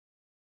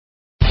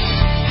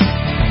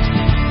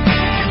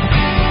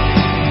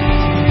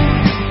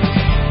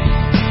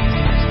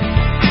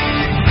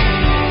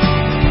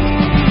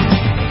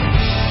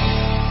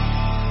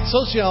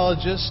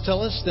Sociologists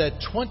tell us that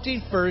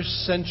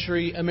 21st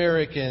century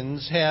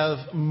Americans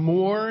have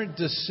more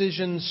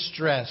decision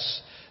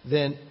stress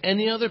than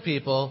any other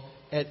people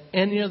at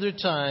any other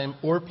time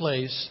or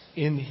place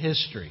in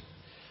history.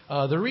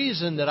 The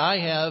reason that I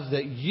have,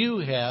 that you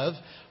have,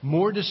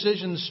 more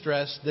decision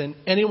stress than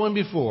anyone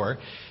before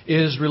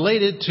is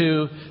related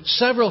to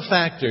several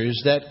factors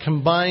that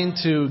combine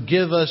to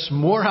give us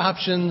more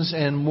options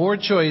and more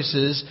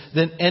choices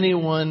than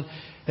anyone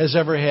has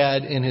ever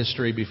had in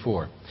history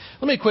before.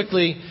 Let me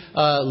quickly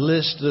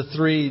list the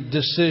three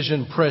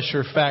decision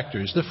pressure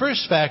factors. The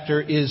first factor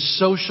is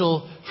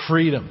social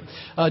freedom.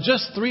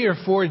 Just 3 or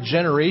 4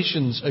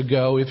 generations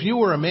ago, if you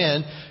were a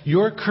man,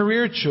 your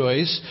career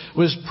choice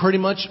was pretty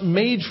much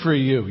made for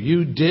you.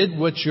 You did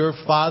what your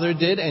father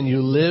did, and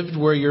you lived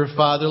where your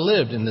father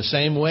lived. In the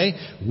same way,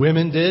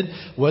 women did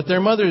what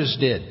their mothers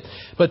did.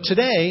 But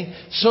today,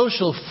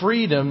 social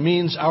freedom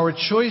means our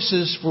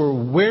choices for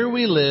where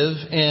we live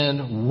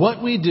and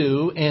what we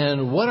do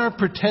and what our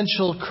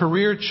potential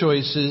career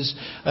choices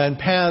and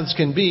paths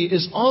can be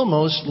is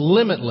almost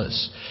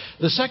limitless.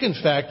 The second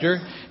factor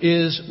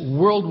is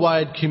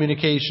worldwide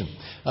communication.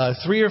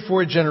 3 or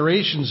 4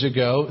 generations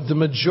ago, the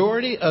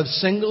majority of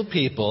single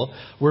people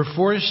were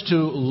forced to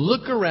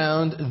look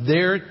around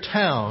their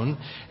town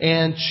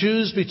and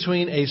choose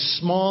between a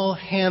small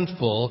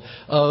handful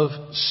of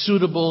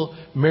suitable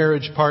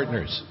marriage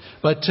partners.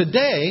 But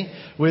today,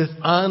 with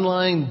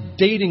online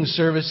dating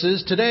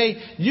services,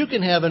 today you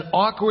can have an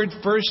awkward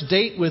first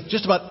date with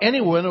just about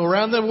anyone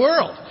around the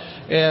world.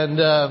 And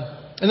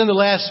then the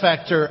last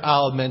factor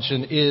I'll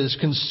mention is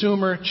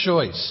consumer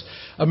choice.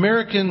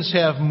 Americans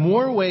have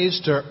more ways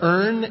to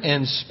earn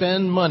and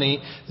spend money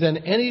than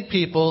any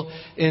people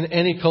in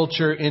any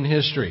culture in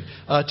history.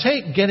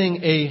 Take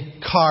getting a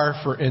car,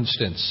 for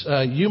instance.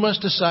 You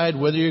must decide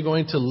whether you're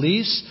going to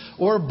lease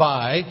or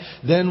buy,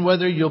 then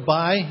whether you'll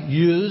buy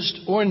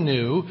used or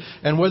new,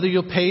 and whether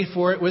you'll pay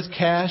for it with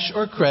cash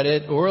or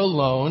credit or a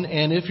loan.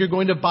 And if you're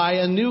going to buy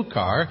a new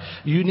car,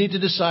 you need to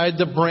decide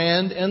the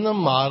brand and the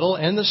model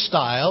and the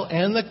style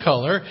and the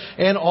color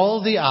and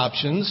all the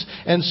options.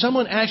 And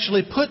someone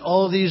actually put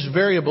all of these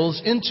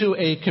variables into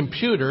a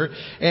computer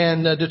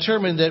and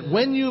determined that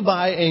when you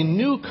buy a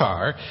new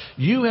car,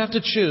 you have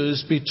to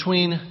choose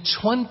between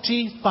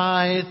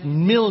 25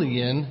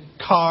 million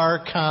car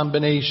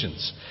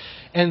combinations.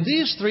 And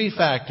these 3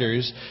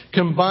 factors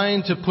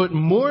combine to put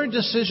more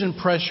decision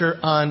pressure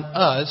on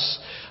us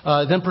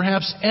than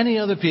perhaps any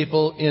other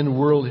people in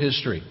world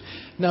history.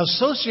 Now,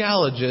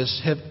 sociologists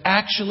have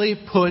actually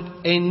put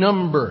a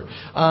number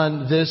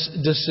on this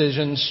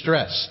decision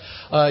stress.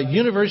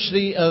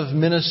 University of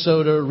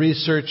Minnesota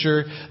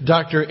researcher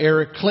Dr.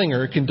 Eric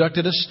Klinger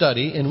conducted a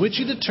study in which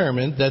he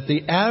determined that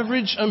the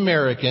average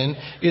American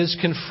is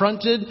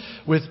confronted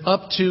with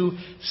up to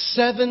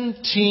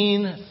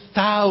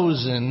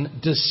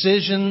 17,000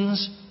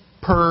 decisions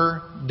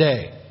per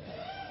day.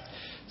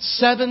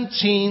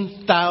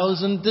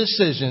 17,000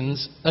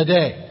 decisions a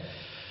day.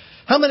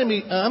 How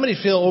many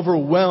feel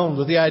overwhelmed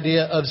with the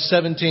idea of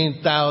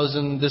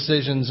 17,000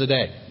 decisions a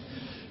day?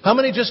 How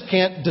many just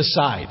can't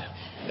decide?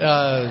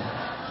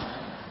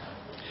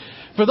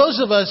 For those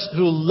of us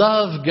who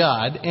love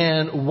God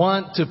and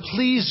want to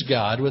please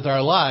God with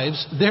our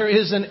lives, there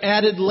is an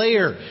added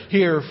layer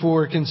here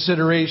for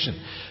consideration.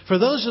 For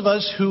those of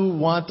us who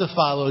want to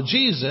follow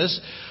Jesus,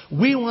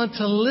 we want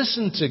to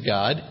listen to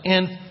God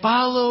and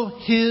follow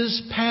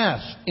His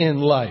path in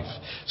life.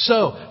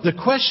 So the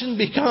question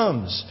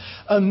becomes,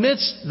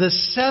 amidst the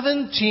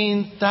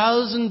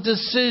 17,000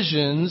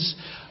 decisions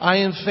I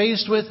am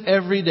faced with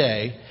every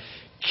day,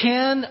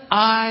 can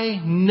I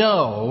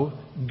know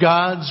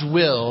God's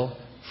will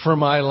for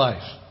my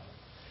life?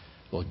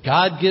 Well,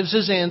 God gives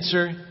His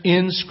answer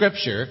in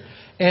Scripture,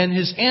 and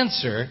His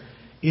answer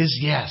is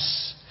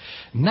yes.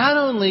 Not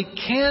only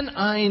can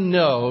I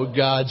know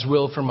God's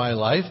will for my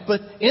life,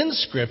 but in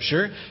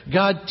Scripture,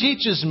 God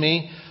teaches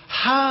me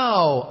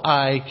how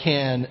I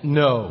can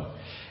know.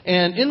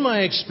 And in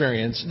my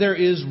experience, there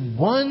is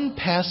one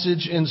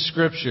passage in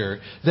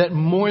Scripture that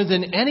more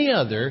than any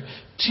other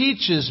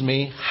teaches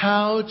me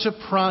how to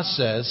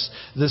process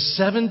the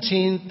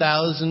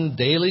 17,000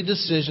 daily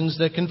decisions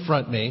that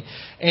confront me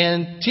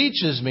and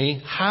teaches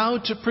me how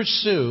to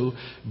pursue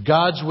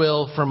God's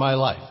will for my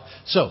life.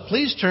 So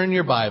please turn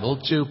your Bible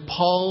to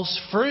Paul's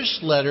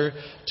first letter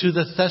to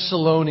the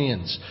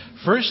Thessalonians.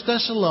 1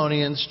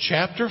 Thessalonians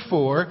chapter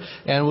 4,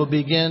 and we'll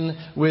begin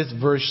with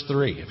verse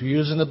 3. If you're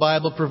using the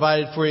Bible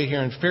provided for you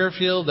here in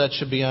Fairfield, that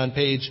should be on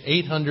page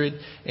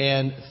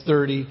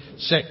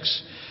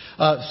 836.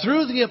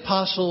 Through the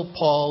Apostle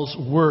Paul's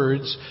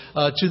words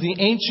to the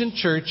ancient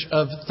church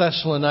of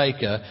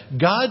Thessalonica,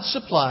 God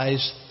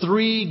supplies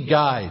 3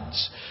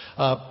 guides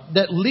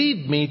that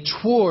lead me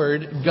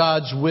toward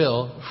God's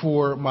will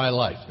for my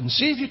life. And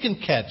see if you can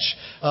catch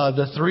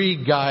the 3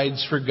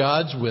 guides for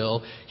God's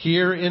will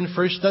here in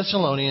 1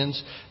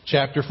 Thessalonians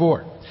chapter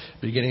 4,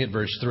 beginning at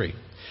verse 3.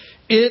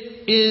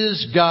 It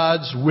is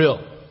God's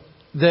will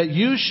that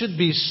you should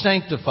be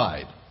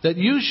sanctified, that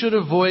you should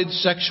avoid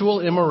sexual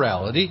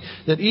immorality,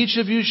 that each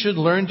of you should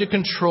learn to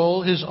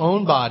control his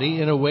own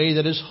body in a way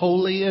that is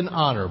holy and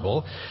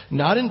honorable,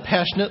 not in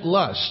passionate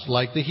lust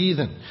like the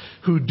heathen,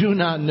 who do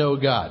not know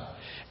God,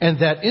 and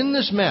that in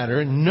this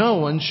matter no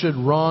one should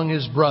wrong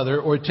his brother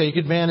or take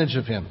advantage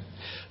of him.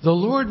 The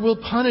Lord will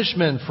punish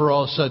men for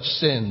all such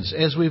sins,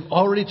 as we've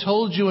already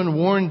told you and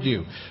warned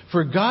you.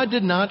 For God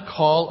did not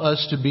call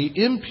us to be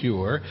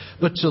impure,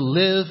 but to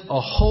live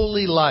a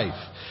holy life.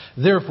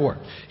 Therefore,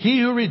 he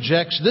who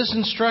rejects this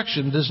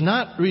instruction does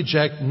not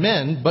reject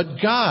men,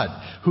 but God,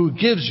 who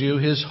gives you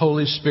his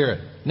Holy Spirit.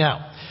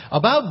 Now,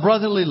 about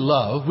brotherly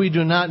love, we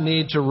do not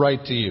need to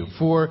write to you,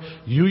 for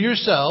you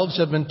yourselves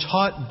have been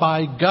taught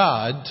by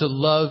God to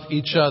love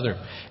each other.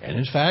 And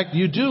in fact,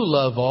 you do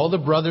love all the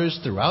brothers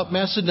throughout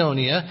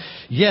Macedonia,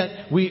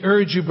 yet we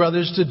urge you,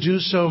 brothers, to do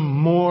so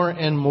more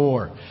and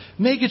more.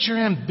 Make it your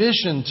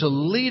ambition to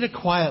lead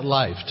a quiet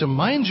life, to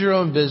mind your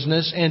own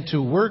business, and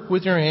to work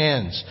with your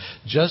hands,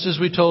 just as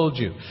we told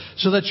you,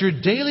 so that your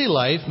daily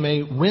life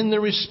may win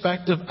the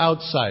respect of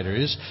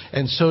outsiders,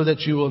 and so that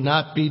you will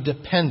not be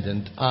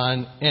dependent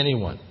on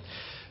anyone.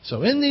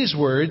 So in these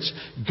words,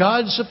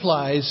 God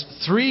supplies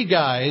 3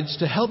 guides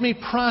to help me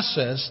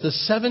process the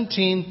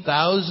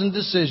 17,000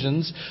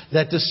 decisions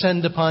that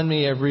descend upon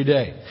me every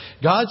day.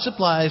 God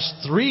supplies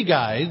 3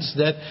 guides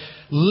that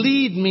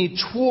lead me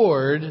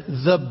toward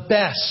the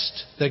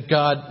best that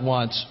God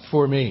wants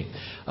for me.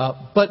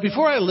 But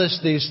before I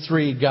list these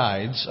 3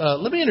 guides,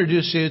 let me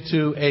introduce you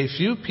to a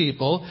few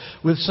people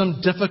with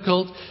some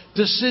difficult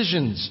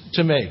decisions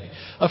to make.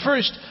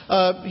 First,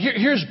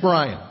 here's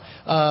Brian.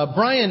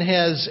 Brian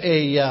has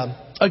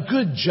a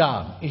good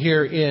job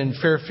here in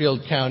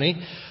Fairfield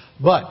County,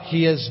 but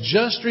he has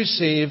just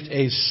received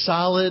a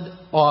solid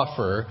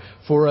offer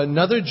for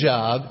another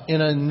job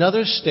in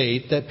another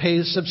state that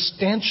pays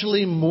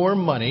substantially more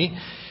money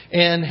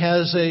and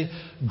has a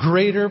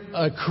greater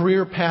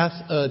career path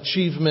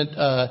achievement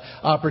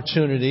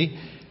opportunity.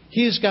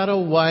 He's got a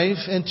wife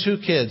and 2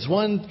 kids,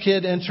 1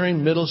 kid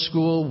entering middle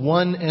school,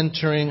 1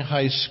 entering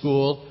high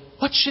school.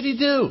 What should he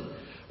do?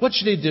 What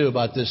should he do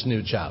about this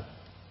new job?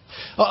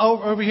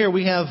 Over here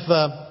we have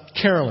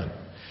Carolyn.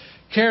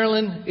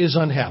 Carolyn is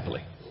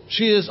unhappy.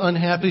 She is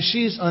unhappy.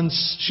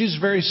 She's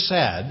very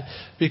sad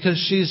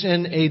because she's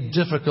in a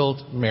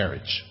difficult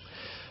marriage.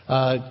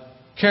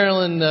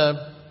 Carolyn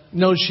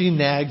knows she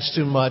nags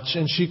too much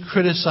and she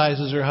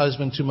criticizes her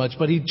husband too much,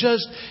 but he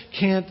just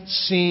can't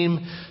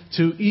seem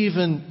to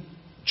even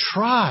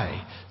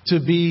try to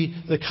be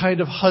the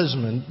kind of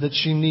husband that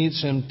she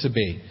needs him to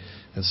be.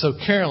 And so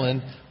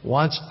Carolyn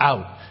wants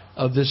out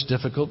of this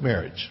difficult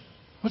marriage.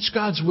 What's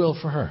God's will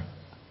for her?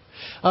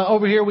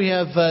 Over here we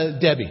have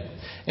Debbie.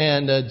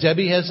 And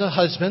Debbie has a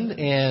husband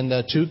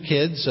and 2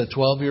 kids, a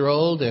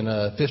 12-year-old and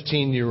a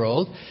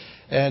 15-year-old.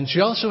 And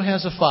she also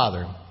has a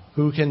father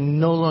who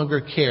can no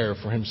longer care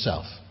for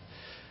himself.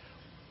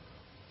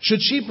 Should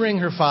she bring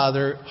her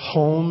father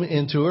home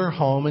into her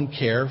home and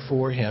care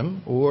for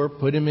him, or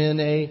put him in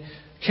a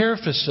care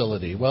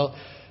facility? Well,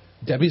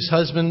 Debbie's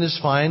husband is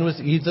fine with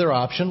either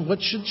option. What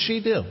should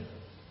she do?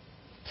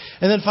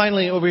 And then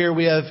finally over here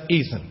we have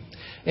Ethan.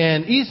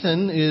 And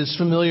Ethan is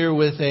familiar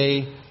with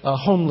a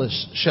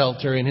homeless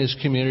shelter in his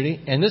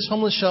community. And this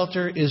homeless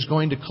shelter is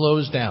going to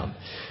close down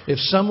if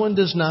someone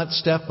does not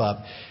step up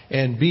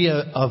and be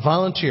a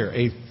volunteer,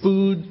 a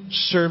food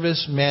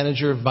service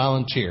manager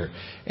volunteer.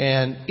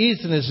 And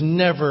Ethan has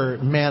never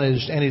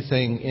managed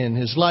anything in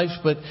his life,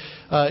 but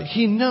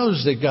he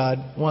knows that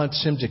God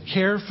wants him to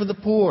care for the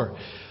poor.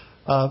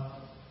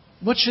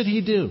 What should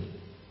he do?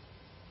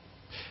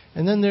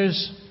 And then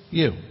there's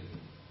you.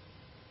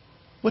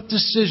 What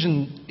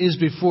decision is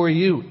before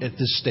you at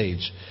this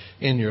stage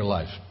in your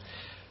life?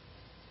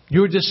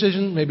 Your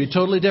decision may be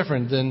totally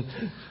different than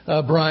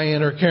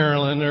Brian or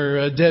Carolyn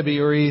or Debbie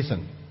or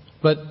Ethan.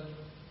 But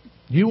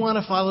you want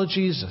to follow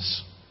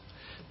Jesus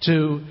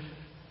to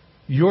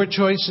your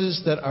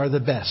choices that are the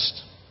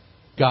best,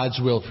 God's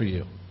will for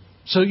you.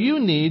 So you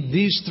need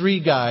these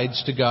 3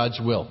 guides to God's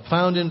will,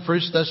 found in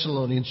 1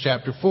 Thessalonians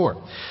chapter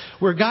 4,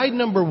 where guide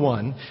number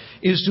 1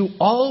 is to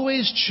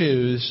always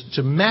choose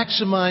to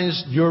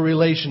maximize your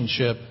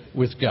relationship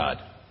with God.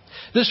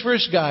 This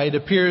first guide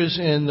appears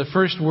in the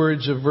first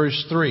words of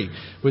verse 3,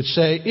 which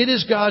say, "It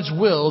is God's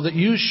will that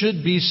you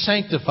should be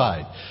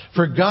sanctified,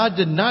 for God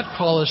did not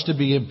call us to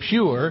be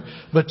impure,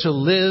 but to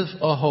live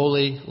a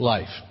holy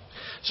life."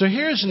 So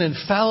here's an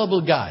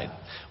infallible guide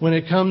when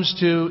it comes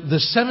to the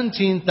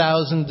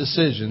 17,000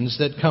 decisions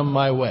that come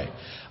my way.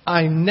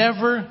 I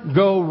never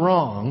go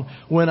wrong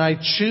when I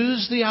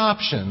choose the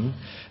option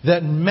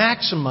that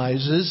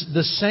maximizes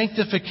the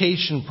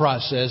sanctification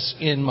process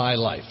in my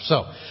life.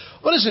 So,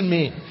 what does it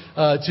mean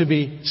to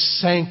be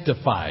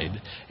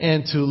sanctified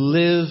and to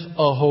live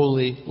a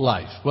holy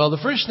life? Well, the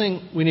first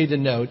thing we need to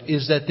note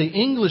is that the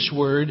English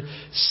word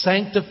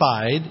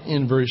sanctified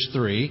in verse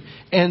 3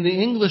 and the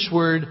English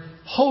word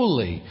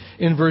holy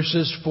in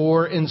verses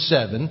 4 and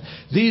 7.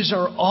 These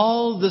are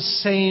all the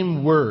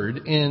same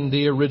word in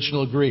the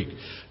original Greek.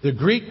 The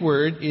Greek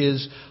word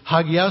is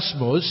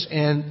hagiasmos,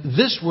 and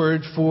this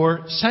word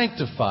for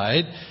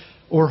sanctified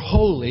or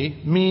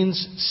holy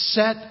means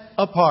set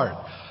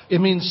apart. It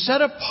means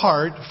set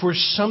apart for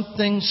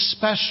something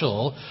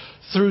special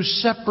through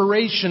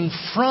separation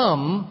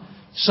from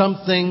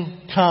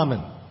something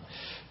common.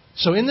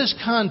 So in this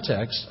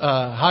context,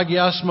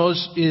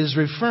 hagiasmos is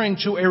referring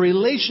to a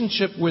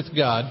relationship with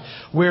God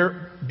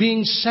where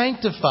being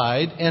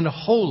sanctified and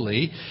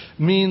holy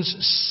means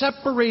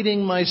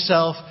separating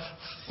myself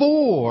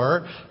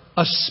for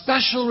a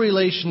special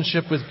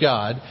relationship with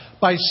God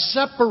by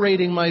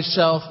separating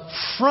myself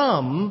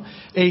from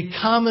a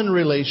common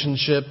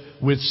relationship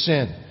with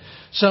sin.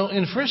 So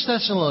in 1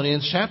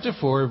 Thessalonians chapter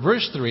 4,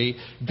 verse 3,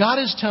 God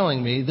is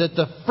telling me that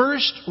the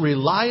first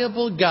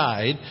reliable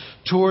guide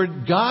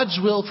toward God's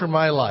will for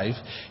my life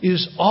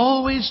is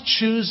always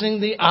choosing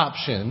the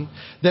option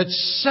that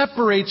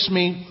separates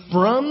me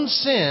from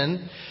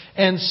sin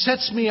and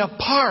sets me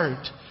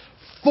apart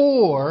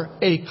for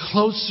a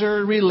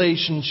closer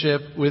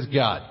relationship with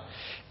God.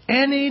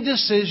 Any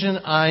decision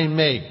I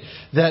make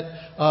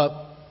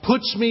that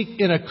puts me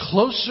in a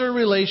closer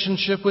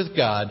relationship with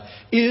God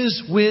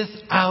is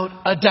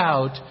without a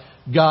doubt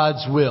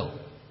God's will.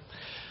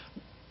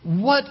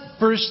 What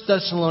 1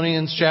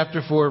 Thessalonians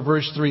chapter 4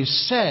 verse 3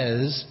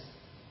 says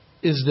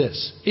is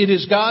this: it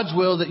is God's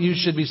will that you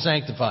should be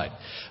sanctified.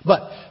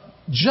 But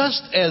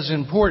just as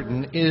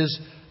important is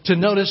to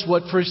notice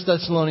what 1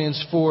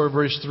 Thessalonians 4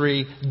 verse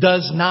 3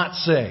 does not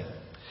say.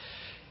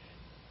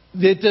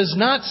 It does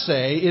not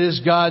say it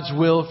is God's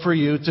will for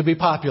you to be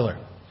popular.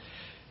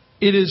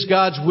 It is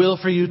God's will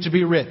for you to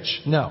be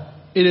rich. No.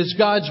 It is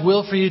God's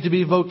will for you to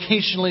be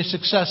vocationally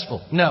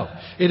successful. No.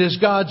 It is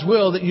God's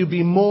will that you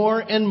be more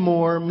and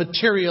more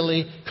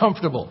materially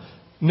comfortable.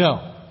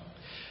 No.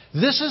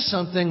 This is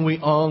something we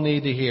all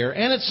need to hear,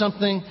 and it's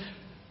something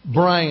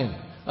Brian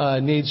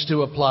needs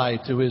to apply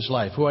to his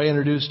life, who I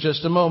introduced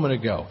just a moment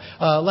ago.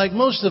 Like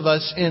most of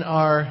us in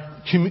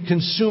our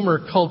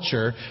consumer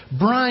culture,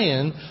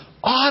 Brian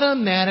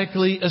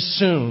automatically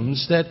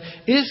assumes that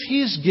if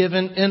he's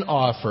given an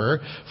offer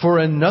for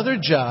another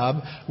job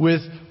with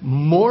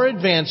more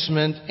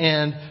advancement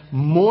and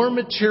more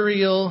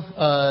material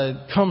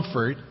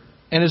comfort,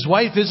 and his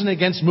wife isn't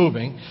against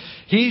moving,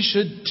 he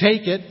should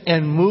take it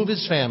and move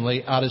his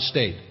family out of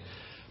state.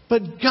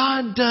 But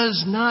God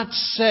does not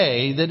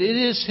say that it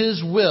is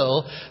His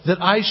will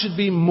that I should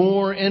be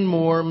more and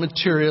more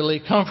materially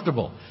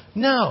comfortable.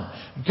 No,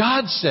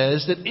 God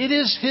says that it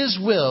is His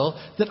will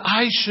that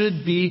I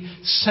should be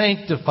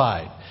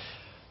sanctified,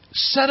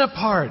 set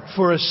apart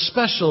for a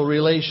special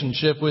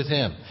relationship with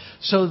Him.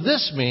 So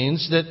this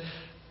means that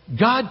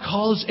God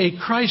calls a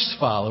Christ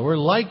follower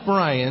like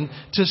Brian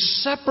to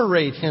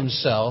separate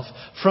himself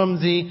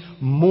from the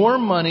more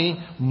money,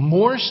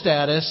 more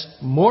status,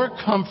 more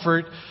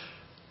comfort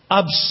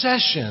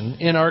obsession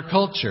in our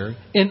culture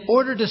in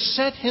order to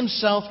set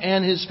himself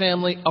and his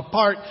family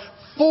apart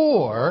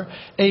for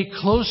a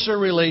closer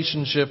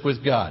relationship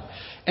with God.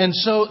 And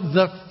so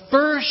the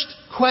first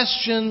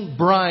question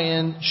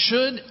Brian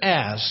should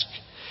ask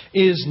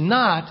is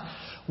not,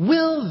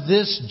 will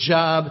this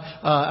job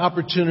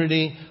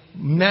opportunity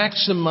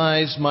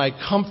maximize my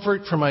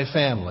comfort for my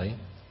family?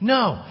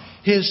 No.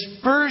 His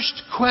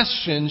first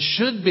question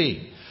should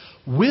be,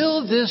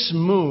 will this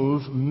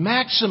move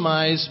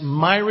maximize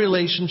my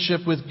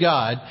relationship with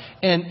God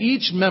and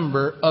each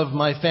member of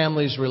my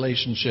family's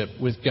relationship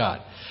with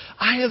God?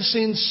 I have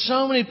seen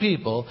so many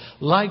people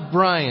like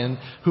Brian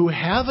who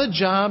have a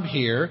job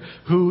here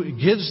which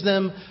gives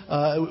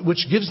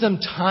them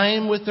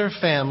time with their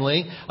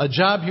family, a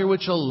job here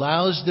which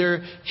allows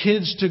their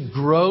kids to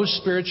grow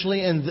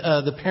spiritually and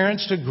the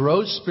parents to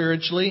grow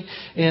spiritually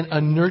in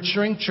a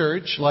nurturing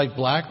church like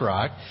Black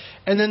Rock.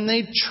 And then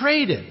they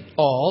trade it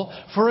all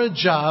for a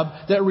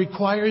job that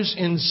requires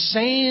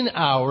insane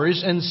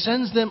hours and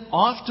sends them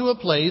off to a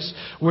place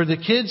where the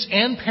kids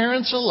and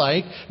parents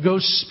alike go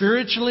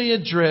spiritually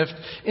adrift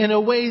in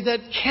a way that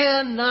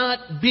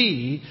cannot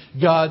be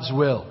God's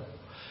will.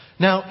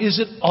 Now, is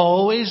it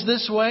always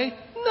this way?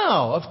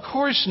 No, of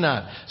course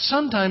not.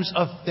 Sometimes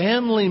a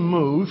family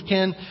move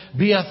can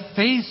be a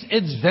faith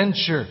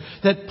adventure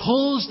that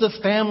pulls the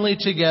family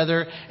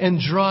together and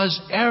draws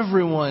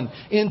everyone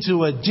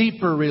into a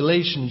deeper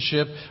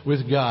relationship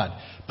with God.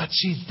 But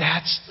see,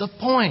 that's the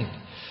point.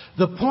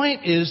 The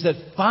point is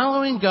that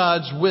following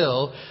God's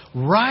will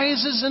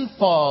rises and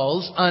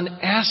falls on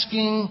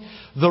asking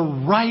the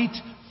right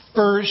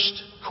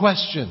first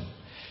question.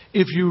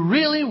 If you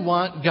really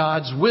want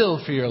God's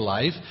will for your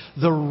life,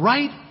 the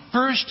right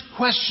first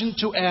question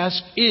to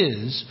ask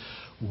is,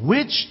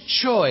 which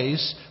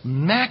choice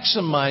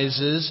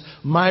maximizes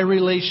my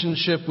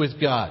relationship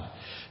with God?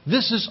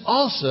 This is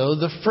also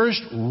the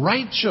first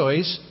right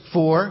choice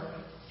for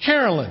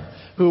Carolyn,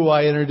 who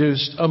I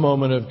introduced a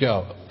moment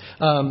ago.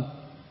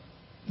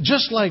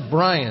 Just like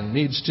Brian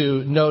needs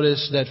to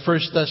notice that 1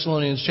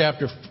 Thessalonians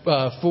chapter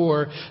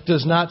 4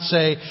 does not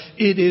say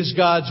it is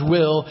God's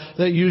will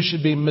that you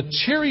should be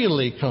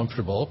materially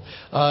comfortable,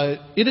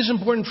 it is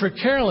important for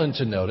Carolyn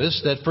to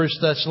notice that 1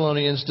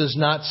 Thessalonians does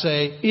not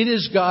say it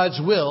is God's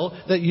will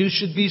that you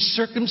should be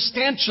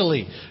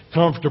circumstantially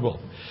comfortable.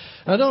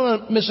 Now,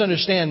 don't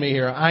misunderstand me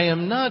here. I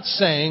am not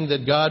saying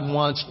that God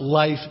wants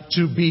life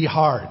to be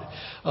hard,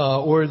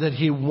 or that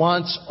He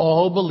wants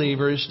all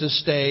believers to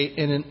stay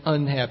in an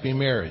unhappy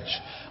marriage.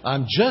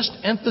 I'm just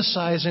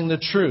emphasizing the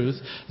truth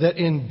that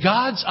in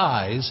God's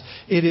eyes,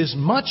 it is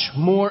much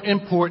more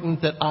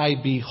important that I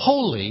be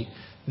holy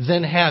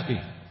than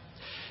happy.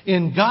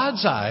 In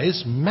God's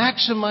eyes,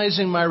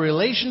 maximizing my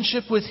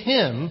relationship with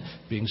Him,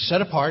 being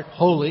set apart,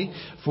 holy,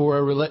 for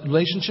a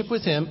relationship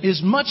with Him,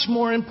 is much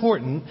more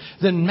important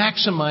than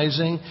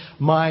maximizing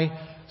my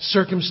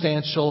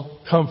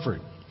circumstantial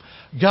comfort.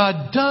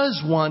 God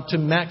does want to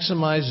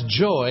maximize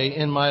joy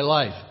in my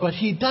life, but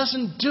He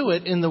doesn't do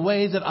it in the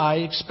way that I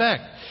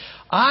expect.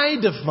 I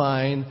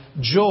define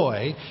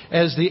joy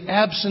as the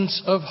absence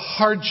of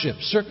hardship,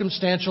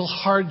 circumstantial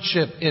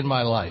hardship in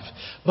my life.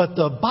 But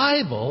the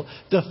Bible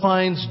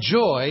defines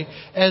joy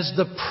as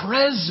the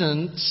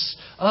presence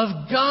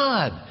of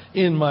God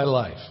in my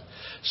life.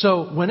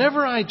 So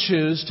whenever I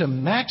choose to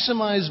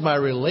maximize my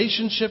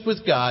relationship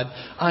with God,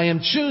 I am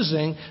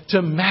choosing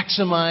to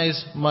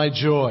maximize my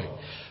joy.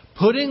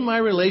 Putting my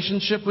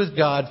relationship with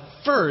God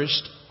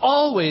first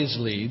always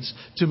leads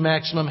to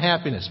maximum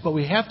happiness. But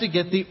we have to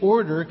get the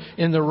order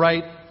in the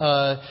right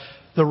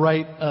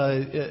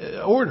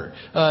order.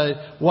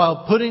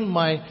 While putting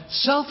my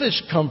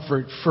selfish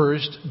comfort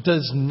first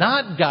does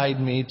not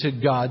guide me to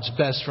God's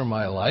best for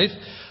my life,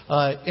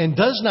 and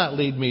does not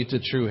lead me to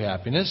true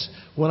happiness,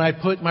 when I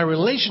put my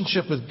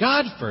relationship with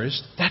God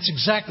first, that's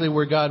exactly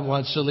where God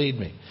wants to lead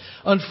me.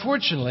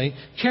 Unfortunately,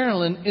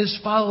 Carolyn is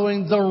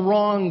following the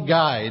wrong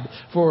guide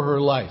for her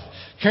life.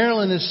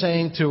 Carolyn is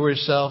saying to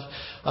herself,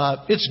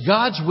 it's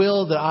God's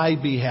will that I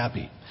be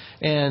happy.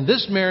 And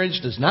this marriage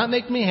does not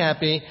make me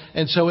happy,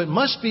 and so it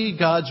must be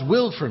God's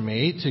will for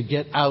me to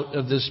get out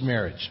of this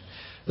marriage.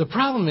 The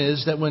problem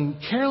is that when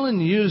Carolyn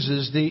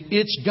uses the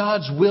 "it's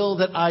God's will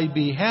that I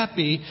be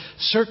happy"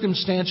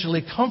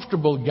 circumstantially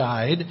comfortable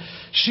guide,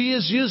 she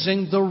is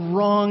using the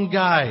wrong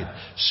guide.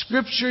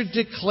 Scripture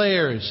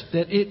declares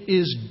that it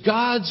is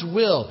God's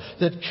will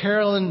that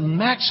Carolyn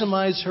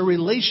maximize her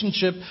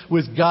relationship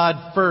with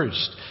God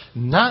first,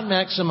 not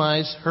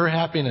maximize her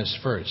happiness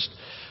first.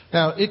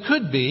 Now, it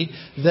could be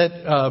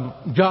that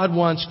God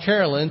wants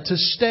Carolyn to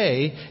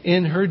stay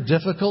in her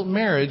difficult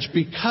marriage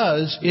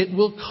because it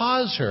will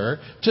cause her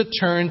to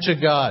turn to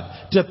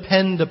God,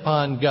 depend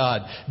upon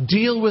God,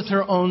 deal with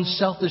her own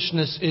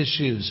selfishness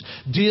issues,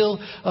 deal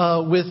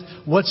with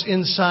what's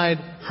inside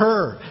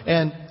her,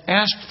 and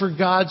ask for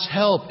God's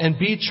help and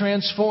be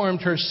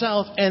transformed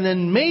herself, and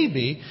then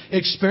maybe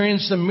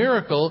experience the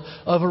miracle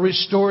of a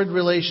restored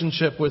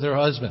relationship with her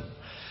husband.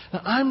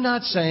 Now, I'm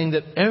not saying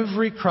that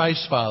every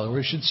Christ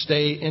follower should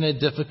stay in a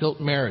difficult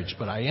marriage,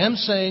 but I am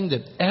saying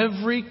that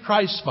every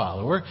Christ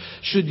follower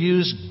should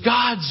use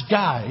God's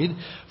guide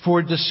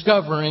for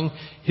discovering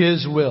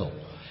His will.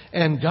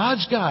 And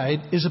God's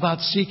guide is about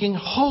seeking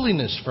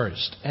holiness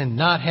first and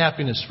not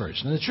happiness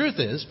first. And the truth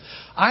is,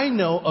 I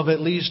know of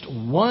at least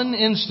one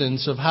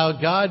instance of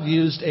how God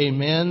used a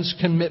man's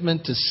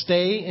commitment to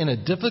stay in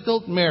a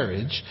difficult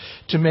marriage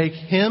to make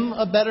him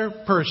a better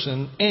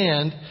person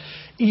and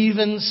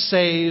even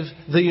save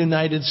the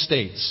United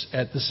States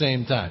at the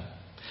same time.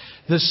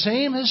 The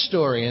same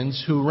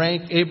historians who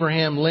rank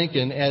Abraham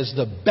Lincoln as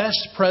the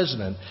best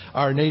president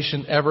our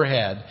nation ever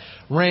had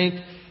rank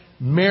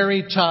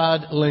Mary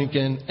Todd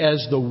Lincoln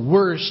as the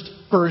worst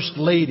first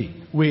lady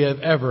we have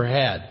ever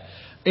had.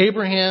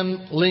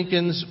 Abraham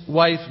Lincoln's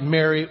wife,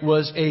 Mary,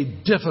 was a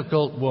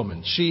difficult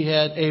woman. She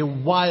had a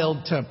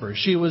wild temper.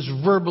 She was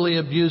verbally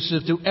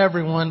abusive to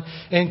everyone,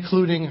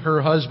 including her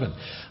husband.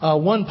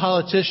 One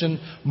politician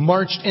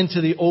marched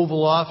into the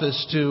Oval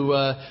Office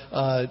to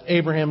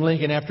Abraham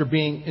Lincoln after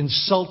being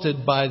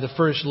insulted by the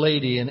First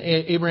Lady, and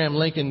Abraham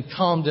Lincoln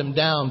calmed him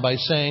down by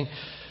saying,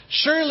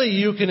 "Surely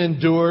you can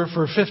endure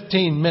for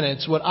 15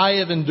 minutes what I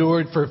have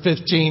endured for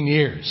 15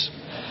 years.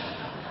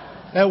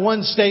 At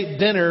one state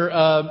dinner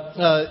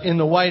in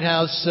the White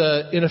House,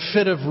 in a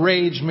fit of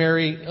rage,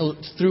 Mary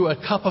threw a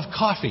cup of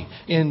coffee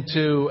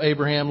into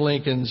Abraham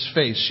Lincoln's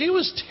face. She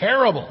was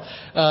terrible.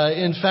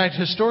 In fact,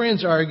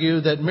 historians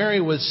argue that Mary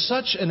was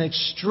such an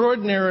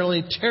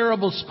extraordinarily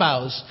terrible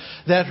spouse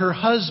that her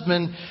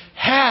husband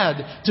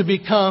had to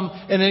become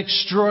an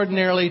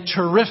extraordinarily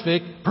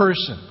terrific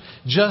person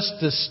just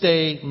to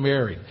stay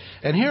married.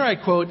 And here I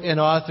quote an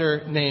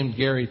author named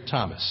Gary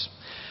Thomas.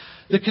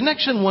 The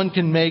connection one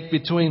can make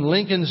between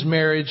Lincoln's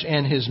marriage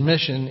and his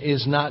mission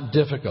is not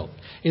difficult.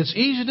 It's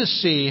easy to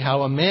see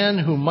how a man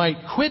who might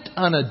quit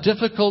on a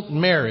difficult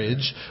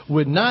marriage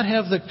would not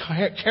have the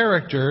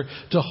character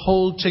to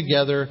hold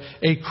together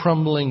a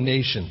crumbling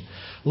nation.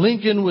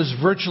 Lincoln was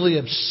virtually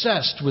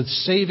obsessed with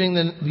saving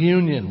the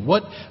Union.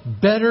 What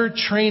better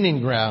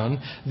training ground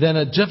than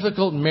a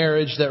difficult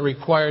marriage that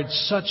required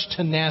such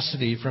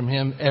tenacity from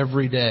him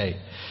every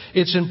day?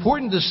 It's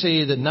important to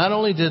see that not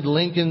only did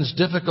Lincoln's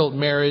difficult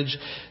marriage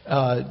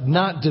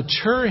not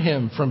deter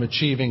him from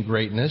achieving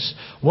greatness,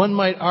 one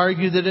might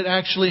argue that it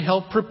actually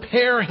helped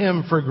prepare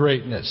him for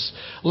greatness.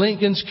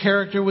 Lincoln's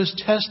character was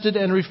tested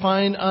and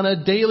refined on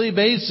a daily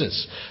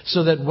basis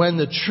so that when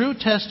the true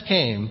test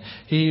came,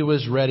 he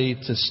was ready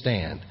to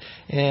stand.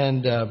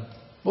 And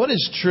what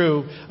is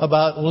true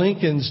about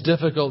Lincoln's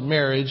difficult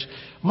marriage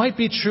might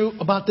be true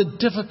about the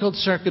difficult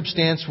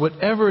circumstance,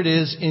 whatever it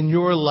is in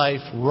your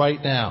life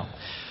right now.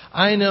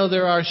 I know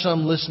there are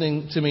some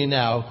listening to me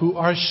now who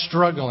are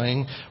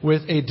struggling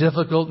with a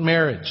difficult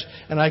marriage.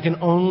 And I can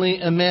only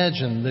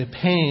imagine the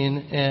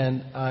pain,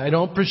 and I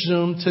don't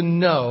presume to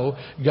know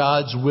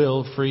God's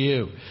will for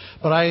you.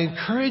 But I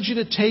encourage you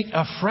to take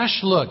a fresh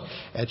look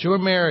at your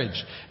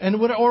marriage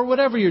or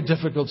whatever your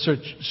difficult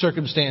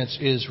circumstance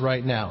is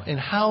right now, and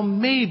how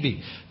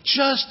maybe,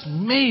 just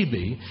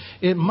maybe,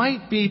 it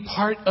might be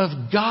part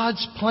of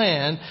God's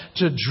plan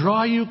to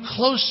draw you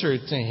closer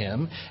to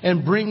Him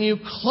and bring you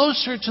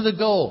closer to the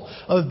goal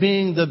of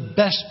being the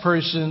best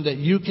person that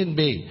you can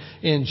be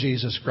in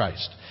Jesus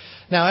Christ.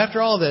 Now,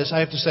 after all this, I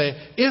have to say,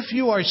 if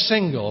you are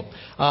single,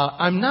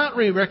 I'm not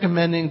really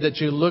recommending that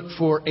you look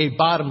for a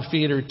bottom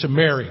feeder to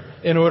marry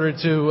in order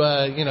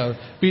to,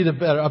 be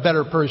a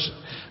better person.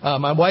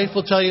 My wife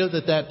will tell you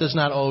that does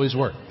not always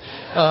work.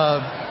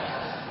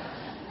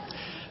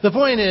 The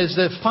point is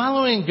that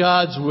following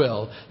God's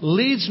will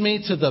leads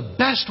me to the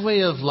best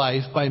way of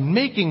life by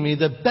making me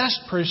the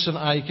best person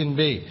I can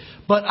be.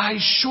 But I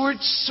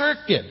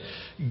short-circuit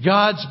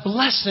God's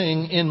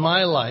blessing in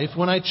my life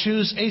when I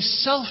choose a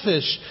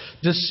selfish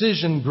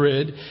decision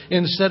grid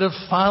instead of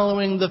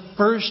following the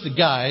first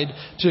guide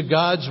to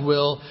God's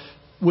will,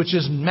 which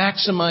is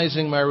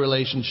maximizing my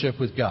relationship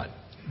with God.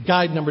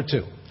 Guide number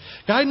 2.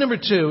 Guide number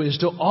 2 is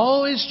to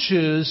always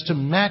choose to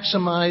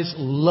maximize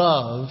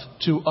love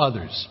to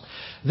others.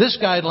 This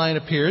guideline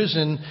appears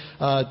in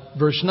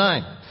verse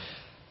 9.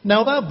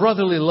 Now, about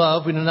brotherly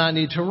love, we do not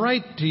need to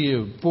write to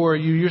you, for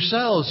you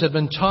yourselves have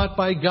been taught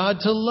by God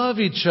to love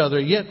each other.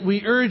 Yet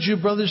we urge you,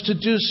 brothers, to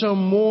do so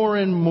more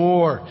and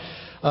more.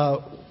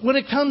 When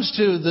it comes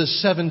to the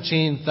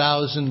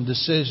 17,000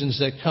 decisions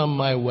that come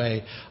my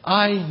way,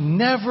 I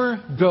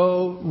never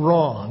go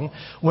wrong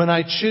when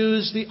I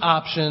choose the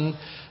option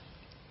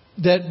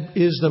that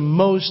is the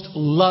most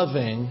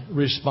loving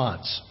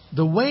response.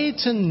 The way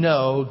to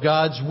know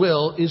God's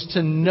will is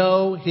to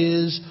know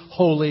His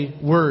holy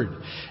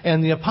word.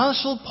 And the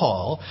Apostle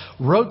Paul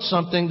wrote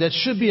something that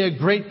should be a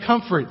great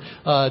comfort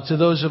to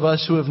those of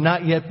us who have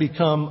not yet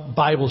become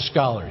Bible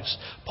scholars.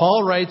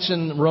 Paul writes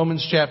in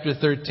Romans chapter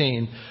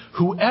 13,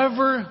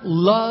 "Whoever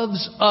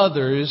loves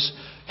others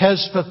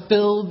has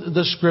fulfilled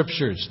the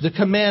Scriptures. The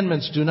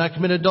commandments, do not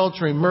commit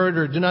adultery,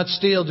 murder, do not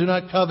steal, do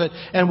not covet,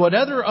 and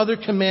whatever other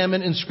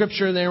commandment in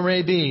Scripture there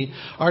may be,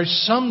 are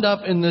summed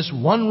up in this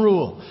one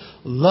rule: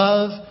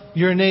 love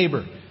your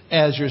neighbor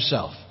as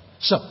yourself."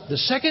 So, the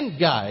second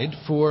guide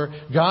for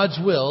God's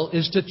will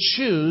is to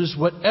choose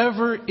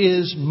whatever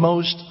is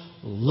most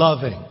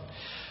loving.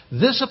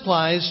 This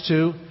applies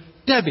to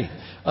Debbie,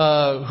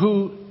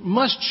 who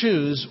must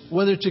choose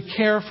whether to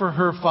care for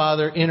her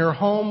father in her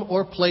home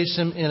or place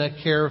him in a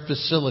care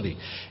facility.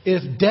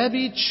 If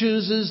Debbie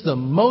chooses the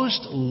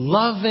most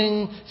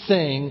loving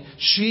thing,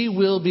 she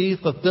will be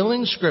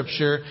fulfilling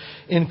Scripture,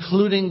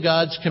 including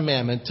God's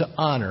commandment to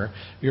honor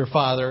your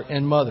father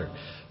and mother.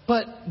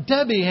 But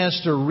Debbie has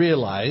to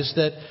realize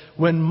that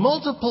when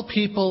multiple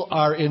people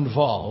are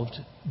involved,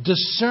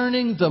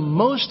 discerning the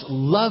most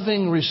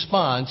loving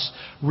response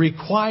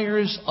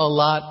requires a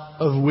lot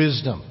of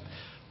wisdom.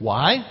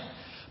 Why?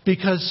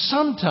 Because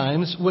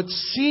sometimes what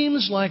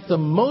seems like the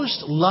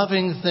most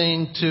loving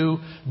thing to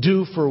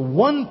do for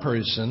one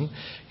person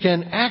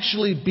can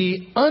actually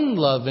be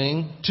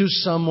unloving to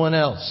someone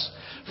else.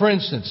 For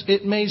instance,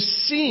 it may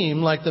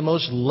seem like the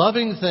most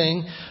loving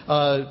thing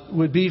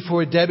would be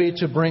for Debbie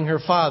to bring her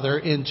father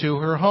into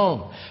her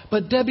home.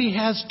 But Debbie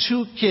has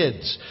 2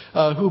 kids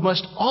who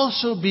must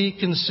also be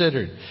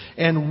considered.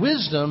 And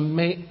wisdom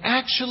may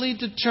actually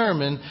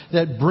determine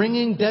that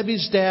bringing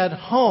Debbie's dad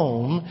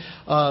home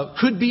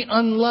could be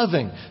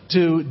unloving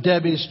to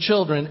Debbie's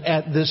children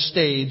at this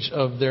stage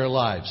of their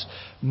lives.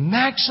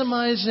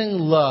 Maximizing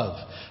love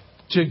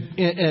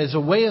as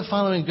a way of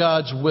following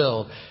God's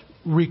will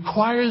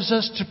requires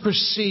us to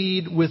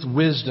proceed with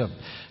wisdom,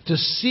 to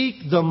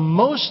seek the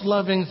most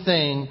loving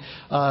thing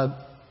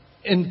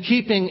in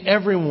keeping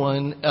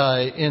everyone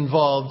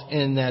involved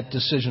in that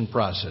decision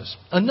process.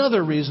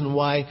 Another reason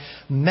why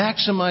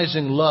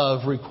maximizing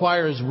love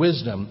requires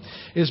wisdom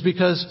is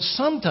because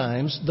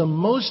sometimes the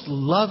most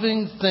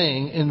loving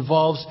thing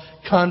involves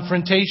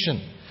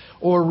confrontation,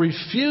 or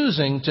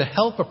refusing to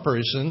help a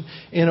person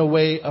in a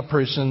way a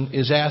person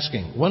is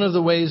asking. One of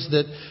the ways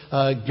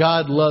that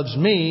God loves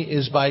me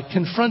is by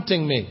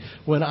confronting me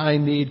when I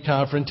need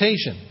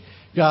confrontation.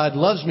 God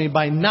loves me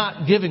by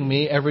not giving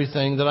me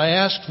everything that I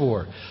asked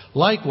for.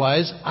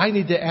 Likewise, I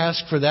need to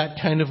ask for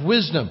that kind of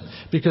wisdom,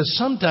 because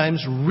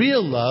sometimes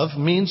real love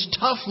means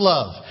tough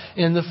love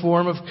in the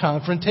form of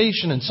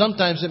confrontation, and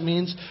sometimes it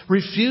means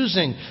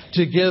refusing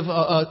to give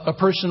a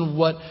person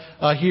what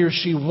he or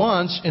she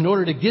wants in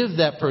order to give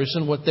that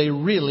person what they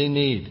really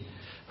need.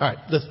 All right,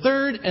 the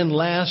third and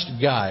last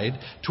guide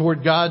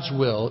toward God's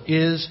will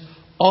is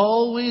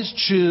always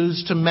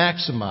choose to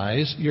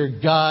maximize your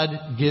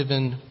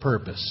God-given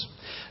purpose.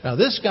 Now,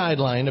 this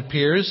guideline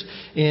appears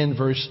in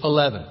verse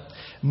 11.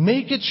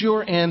 Make it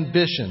your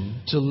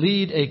ambition to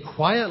lead a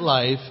quiet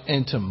life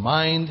and to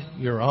mind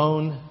your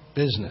own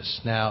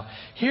business. Now,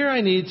 here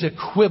I need to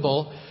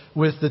quibble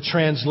with the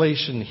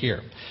translation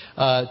here.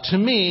 To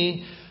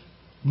me,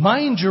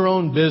 mind your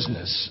own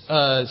business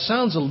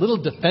sounds a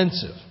little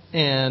defensive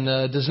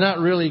and does not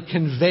really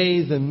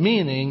convey the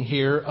meaning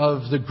here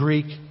of the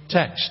Greek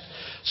text.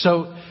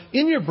 So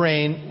in your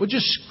brain, would you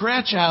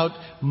scratch out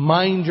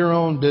mind your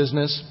own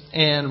business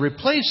and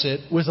replace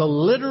it with a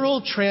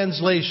literal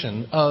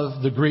translation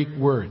of the Greek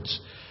words.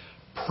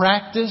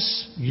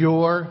 Practice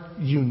your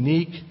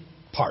unique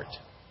part.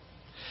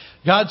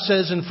 God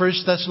says in 1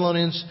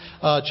 Thessalonians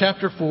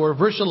chapter 4,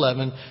 verse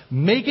 11,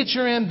 make it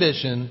your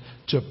ambition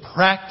to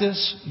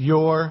practice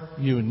your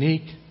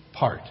unique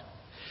part.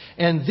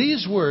 And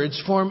these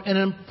words form an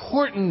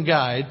important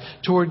guide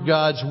toward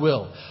God's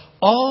will.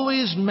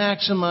 Always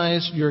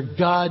maximize your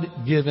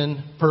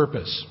God-given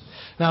purpose.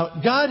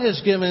 Now, God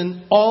has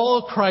given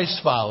all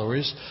Christ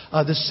followers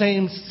the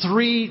same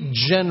three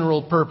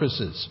general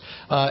purposes.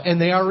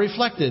 And they are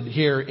reflected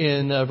here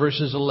in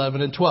verses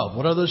 11 and 12.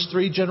 What are those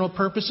three general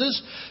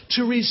purposes?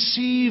 To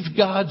receive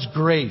God's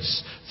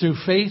grace through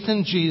faith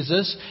in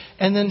Jesus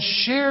and then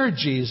share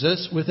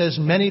Jesus with as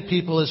many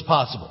people as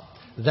possible.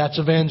 That's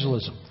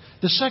evangelism.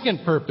 The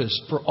second purpose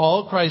for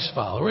all Christ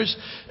followers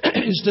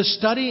is to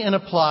study and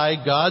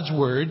apply God's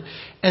Word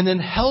and then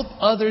help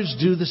others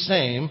do the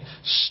same,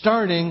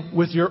 starting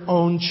with your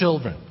own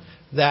children.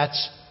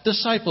 That's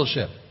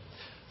discipleship.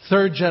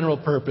 Third general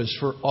purpose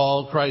for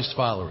all Christ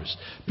followers.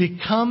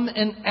 Become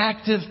an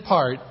active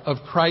part of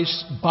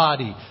Christ's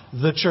body,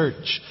 the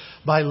church,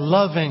 by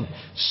loving,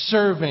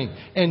 serving,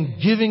 and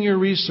giving your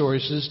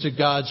resources to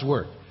God's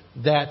work.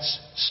 That's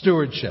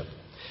stewardship.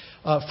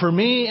 For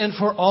me and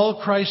for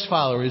all Christ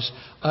followers,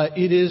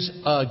 it is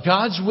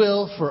God's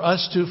will for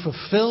us to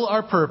fulfill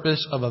our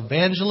purpose of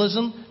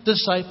evangelism,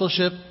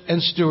 discipleship,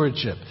 and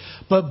stewardship.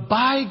 But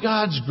by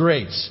God's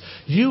grace,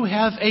 you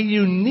have a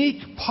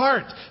unique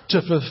part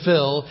to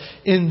fulfill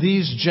in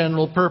these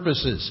general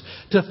purposes.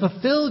 To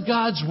fulfill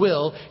God's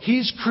will,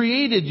 He's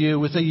created you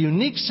with a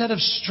unique set of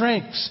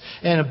strengths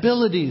and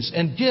abilities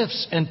and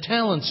gifts and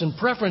talents and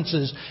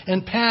preferences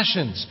and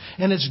passions.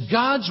 And it's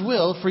God's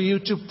will for you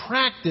to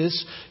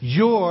practice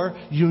your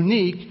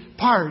unique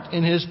part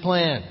in His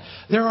plan.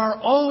 There are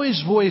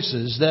always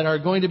voices that are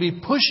going to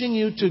be pushing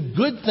you to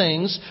good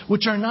things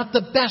which are not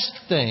the best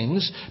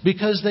things,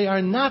 because they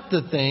are not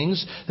the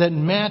things that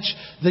match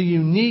the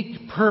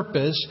unique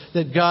purpose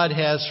that God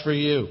has for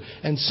you.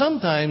 And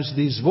sometimes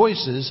these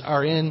voices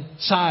are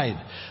inside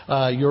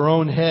your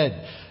own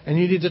head. And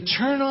you need to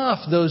turn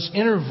off those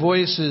inner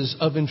voices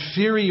of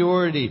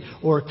inferiority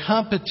or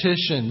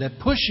competition that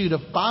push you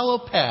to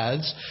follow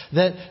paths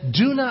that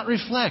do not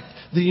reflect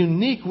the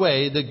unique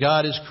way that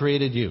God has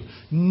created you.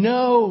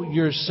 Know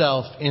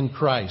yourself in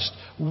Christ.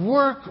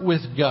 Work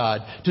with God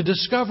to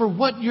discover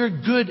what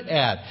you're good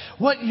at,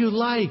 what you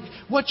like,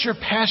 what you're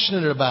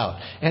passionate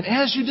about. And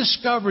as you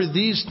discover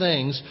these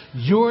things,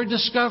 you're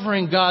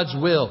discovering God's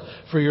will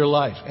for your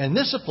life. And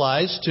this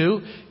applies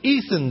to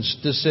Ethan's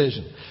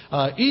decision.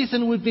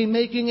 Ethan would be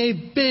making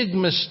a big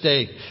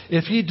mistake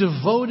if he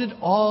devoted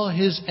all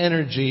his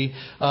energy,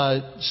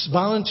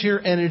 volunteer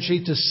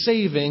energy, to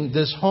saving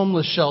this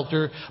homeless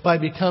shelter by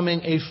becoming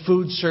a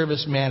food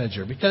service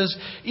manager. Because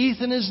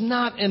Ethan is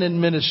not an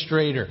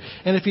administrator.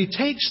 And if he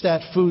takes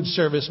that food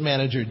service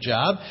manager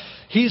job,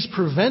 he's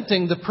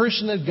preventing the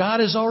person that God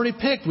has already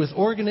picked with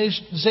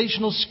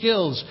organizational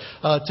skills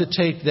to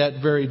take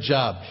that very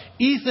job.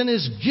 Ethan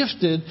is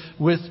gifted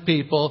with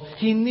people.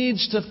 He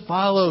needs to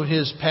follow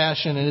his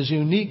passion and his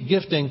unique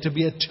gifting to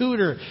be a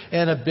tutor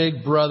and a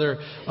big brother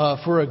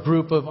for a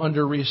group of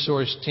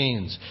under-resourced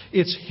teens.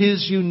 It's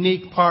his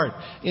unique part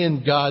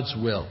in God's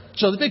will.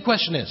 So the big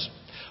question is,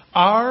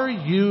 are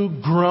you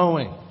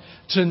growing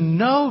to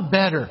know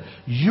better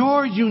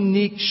your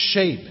unique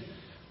shape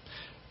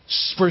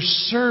for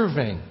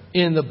serving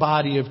in the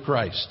body of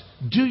Christ?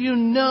 Do you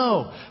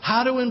know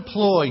how to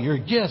employ your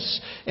gifts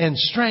and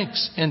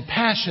strengths and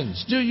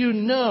passions? Do you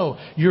know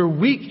your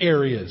weak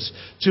areas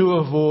to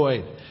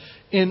avoid?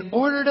 In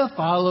order to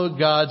follow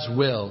God's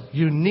will,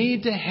 you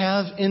need to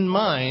have in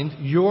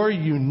mind your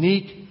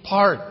unique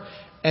part,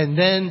 and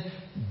then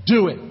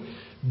do it.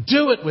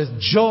 Do it with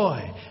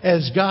joy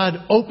as God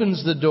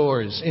opens the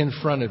doors in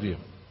front of you.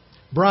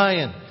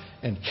 Brian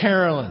and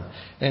Carolyn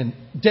and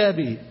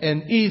Debbie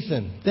and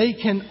Ethan, they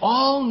can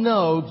all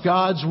know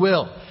God's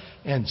will.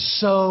 And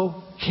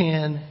so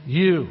can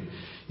you.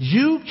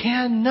 you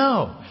can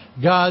know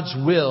God's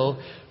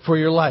will for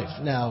your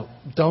life. Now,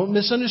 don't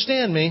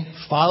misunderstand me.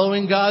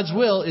 Following God's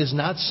will is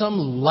not some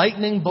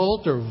lightning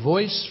bolt or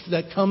voice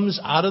that comes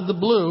out of the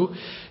blue.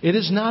 It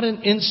is not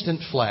an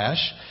instant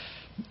flash.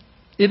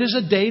 It is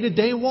a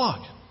day-to-day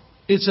walk.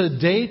 It's a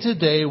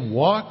day-to-day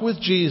walk with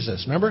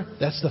Jesus. Remember,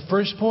 that's the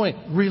first point.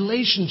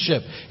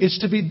 Relationship. It's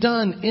to be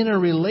done in a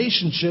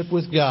relationship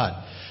with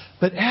God.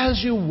 But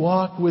as you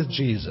walk with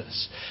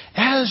Jesus,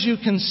 as you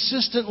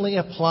consistently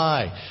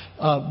apply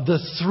the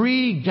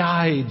three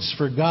guides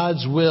for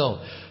God's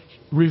will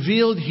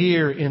revealed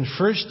here in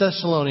 1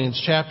 Thessalonians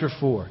chapter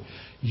 4,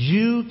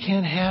 you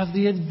can have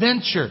the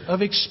adventure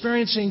of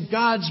experiencing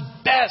God's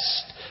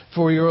best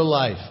for your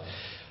life.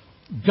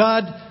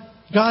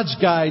 God's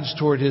guides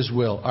toward His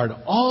will are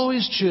to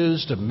always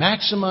choose to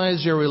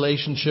maximize your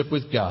relationship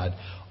with God,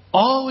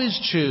 always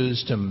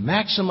choose to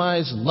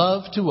maximize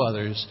love to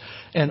others,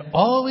 and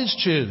always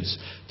choose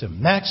to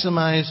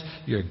maximize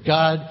your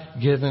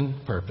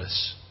God-given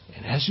purpose.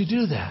 And as you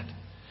do that,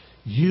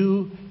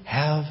 you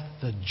have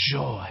the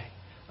joy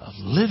of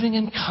living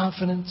in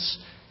confidence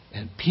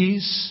and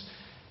peace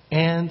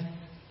and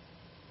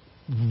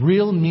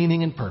real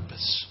meaning and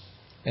purpose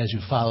as you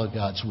follow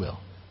God's will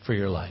for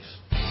your life.